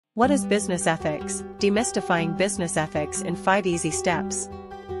What is business ethics? Demystifying business ethics in 5 easy steps.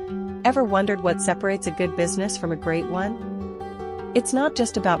 Ever wondered what separates a good business from a great one? It's not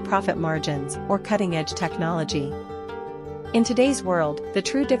just about profit margins or cutting-edge technology. In today's world, the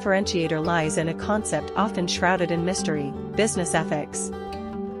true differentiator lies in a concept often shrouded in mystery: business ethics.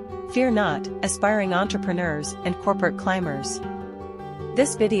 Fear not, aspiring entrepreneurs and corporate climbers.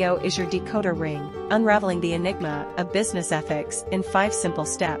 This video is your decoder ring, unraveling the enigma of business ethics in 5 simple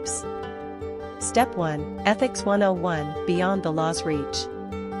steps. Step 1, Ethics 101, Beyond the Law's Reach.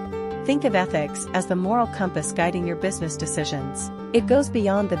 Think of ethics as the moral compass guiding your business decisions. It goes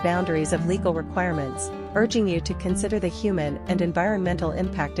beyond the boundaries of legal requirements, urging you to consider the human and environmental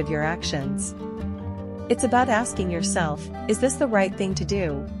impact of your actions. It's about asking yourself, is this the right thing to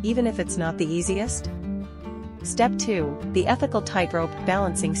do, even if it's not the easiest? Step 2, the ethical tightrope,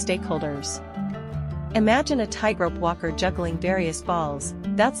 balancing stakeholders. Imagine a tightrope walker juggling various balls.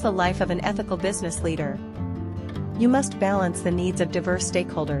 That's the life of an ethical business leader. You must balance the needs of diverse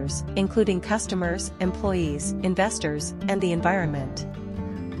stakeholders, including customers, employees, investors, and the environment.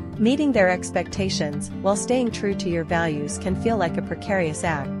 Meeting their expectations while staying true to your values can feel like a precarious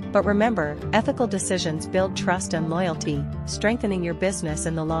act, but remember, ethical decisions build trust and loyalty, strengthening your business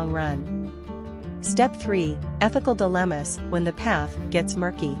in the long run. Step 3, Ethical dilemmas, when the path gets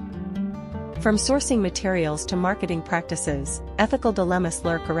murky. From sourcing materials to marketing practices, ethical dilemmas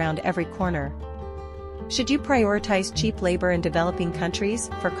lurk around every corner. Should you prioritize cheap labor in developing countries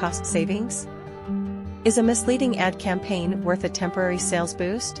for cost savings? Is a misleading ad campaign worth a temporary sales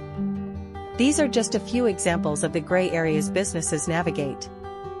boost? These are just a few examples of the gray areas businesses navigate.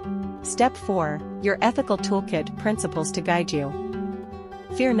 Step 4, your ethical toolkit, principles to guide you.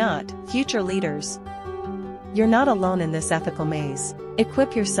 Fear not, future leaders. You're not alone in this ethical maze.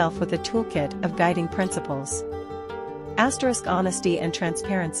 Equip yourself with a toolkit of guiding principles. Honesty and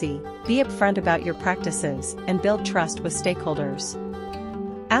transparency. Be upfront about your practices and build trust with stakeholders.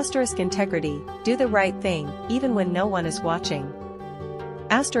 Integrity. Do the right thing, even when no one is watching.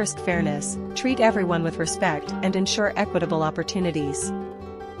 Fairness. Treat everyone with respect and ensure equitable opportunities.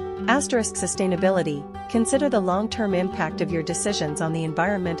 Sustainability. Consider the long-term impact of your decisions on the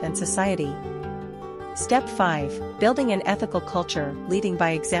environment and society. Step 5, building an ethical culture, leading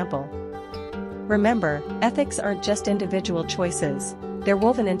by example. Remember, ethics aren't just individual choices, they're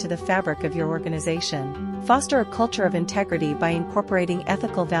woven into the fabric of your organization. Foster a culture of integrity by incorporating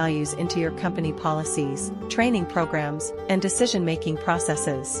ethical values into your company policies, training programs, and decision-making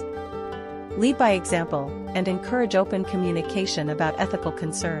processes. Lead by example, and encourage open communication about ethical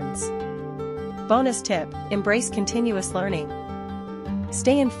concerns. Bonus tip, embrace continuous learning.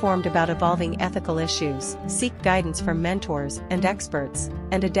 Stay informed about evolving ethical issues, seek guidance from mentors and experts,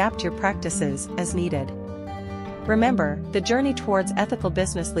 and adapt your practices as needed. Remember, the journey towards ethical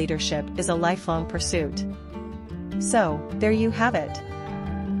business leadership is a lifelong pursuit. So, there you have it.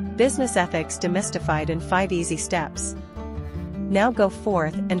 Business ethics demystified in 5 easy steps. Now go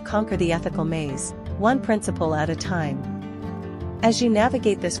forth and conquer the ethical maze, one principle at a time. As you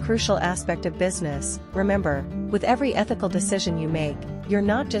navigate this crucial aspect of business, remember, with every ethical decision you make, you're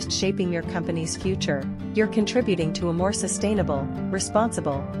not just shaping your company's future, you're contributing to a more sustainable,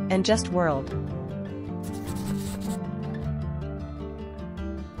 responsible, and just world.